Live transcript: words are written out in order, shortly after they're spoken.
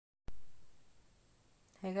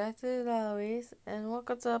Hey guys, this is Eloise, and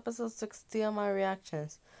welcome to episode 60 of my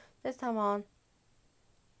reactions. This time on,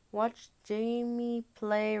 watch Jamie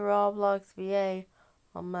play Roblox VA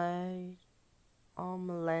on my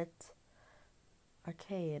Omelette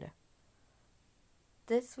Arcade.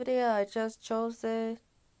 This video, I just chose it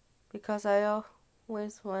because I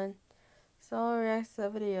always, when someone reacts to a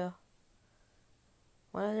video,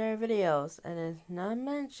 one of their videos, and it's not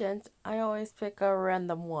mentioned, I always pick a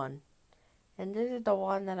random one. And this is the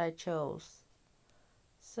one that I chose.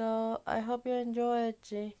 So, I hope you enjoy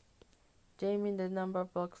it, Jamie the Number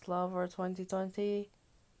Books Lover 2020.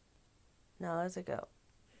 Now let's go.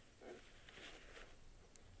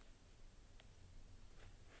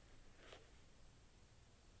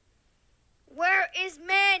 Where is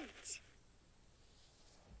Mint?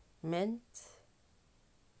 Mint?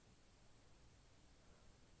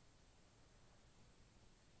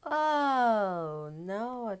 Oh,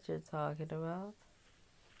 know what you're talking about.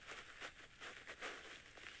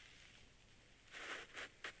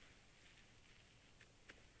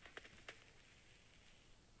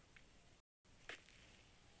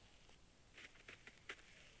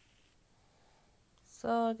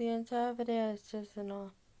 So the entire video is just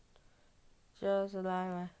just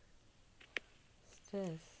like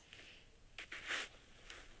this.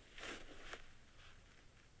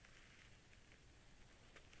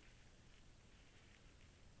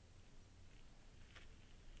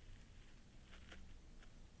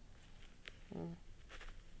 Mm.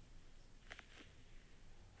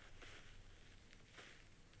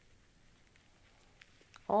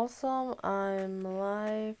 Also, I'm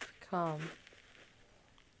live. Come,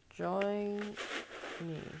 join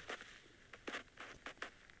me.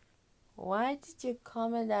 Why did you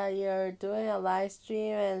comment that you're doing a live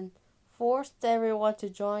stream and forced everyone to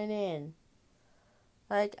join in?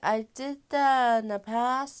 Like, I did that in the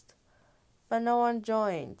past, but no one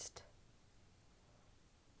joined.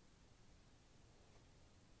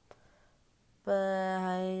 But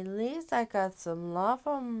at least I got some love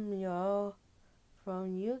from you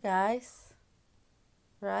guys,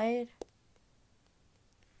 right?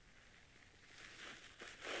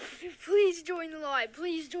 Please join the live.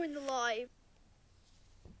 Please join the live.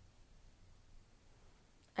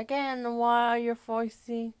 Again, why are you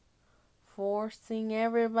forcing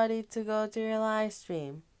everybody to go to your live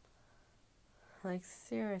stream? Like,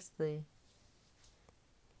 seriously.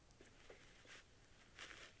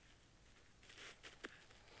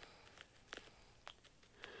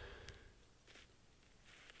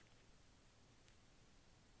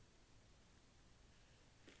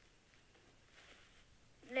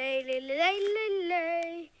 Lay, lay, lay,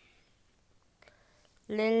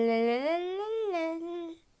 lay,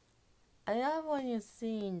 lay. I love when you're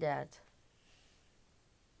seeing that.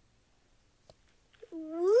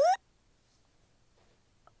 What?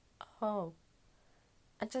 Oh,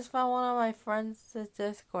 I just found one of my friends'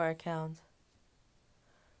 Discord account.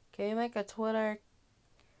 Can you make a Twitter?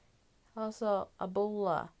 Also,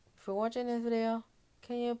 Abula, if you're watching this video,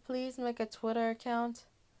 can you please make a Twitter account?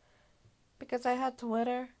 Because I had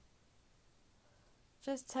Twitter.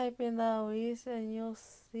 Just type in Louise and you'll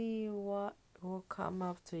see what will come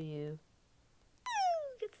up to you.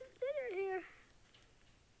 Get some dinner here.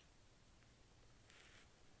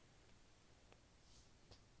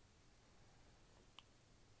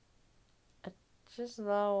 I just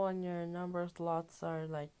love when your number slots are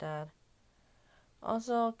like that.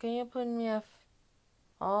 Also, can you put me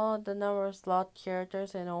all the number slot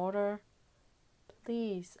characters in order?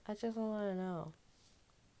 Please, I just want to know.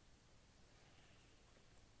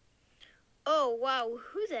 Oh, wow.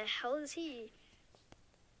 Who the hell is he?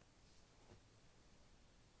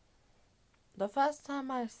 The first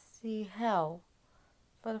time I see hell,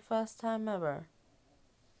 for the first time ever.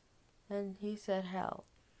 And he said hell.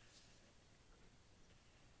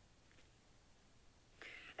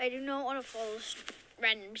 I do not want to follow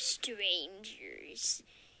random strangers.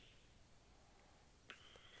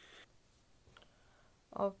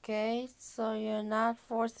 Okay, so you're not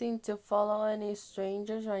forcing to follow any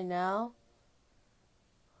strangers right now?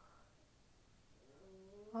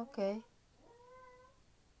 Okay.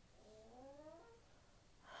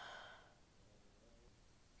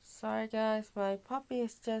 Sorry guys, my puppy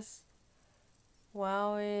is just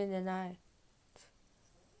wowing in the night.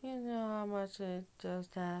 You know how much it does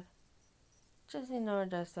that. Just ignore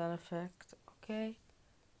that sound effect, okay?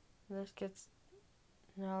 Now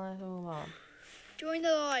let's move on. Join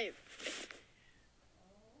the live.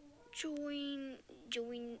 Join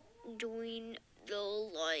the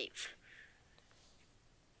live.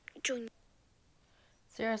 Join.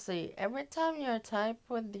 Seriously, every time you type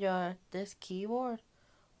with this keyboard,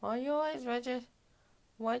 why you always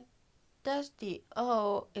What does the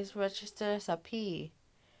O is registered as a P?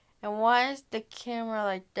 And why is the camera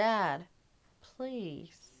like that?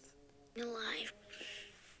 Please. Alive.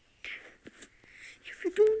 If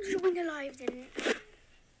you don't join alive, then.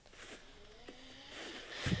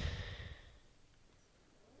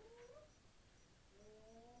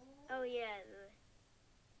 Oh, yeah.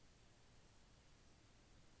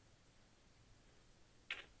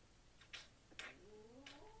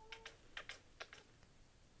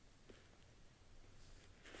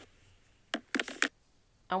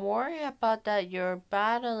 I'm worried about that your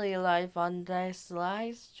battery life on this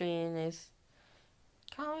live stream is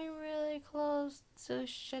coming really close to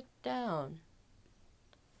shut down.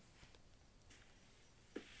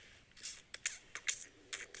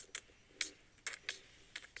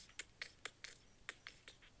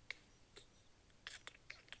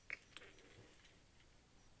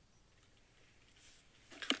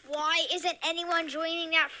 Why isn't anyone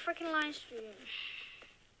joining that freaking live stream?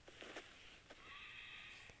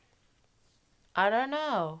 I don't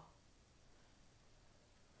know.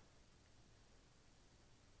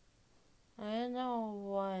 I don't know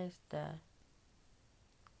why is that.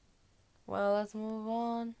 Well, let's move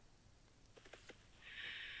on.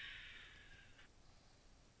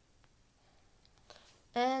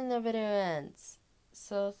 And the video ends.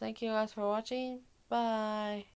 So thank you guys for watching. Bye.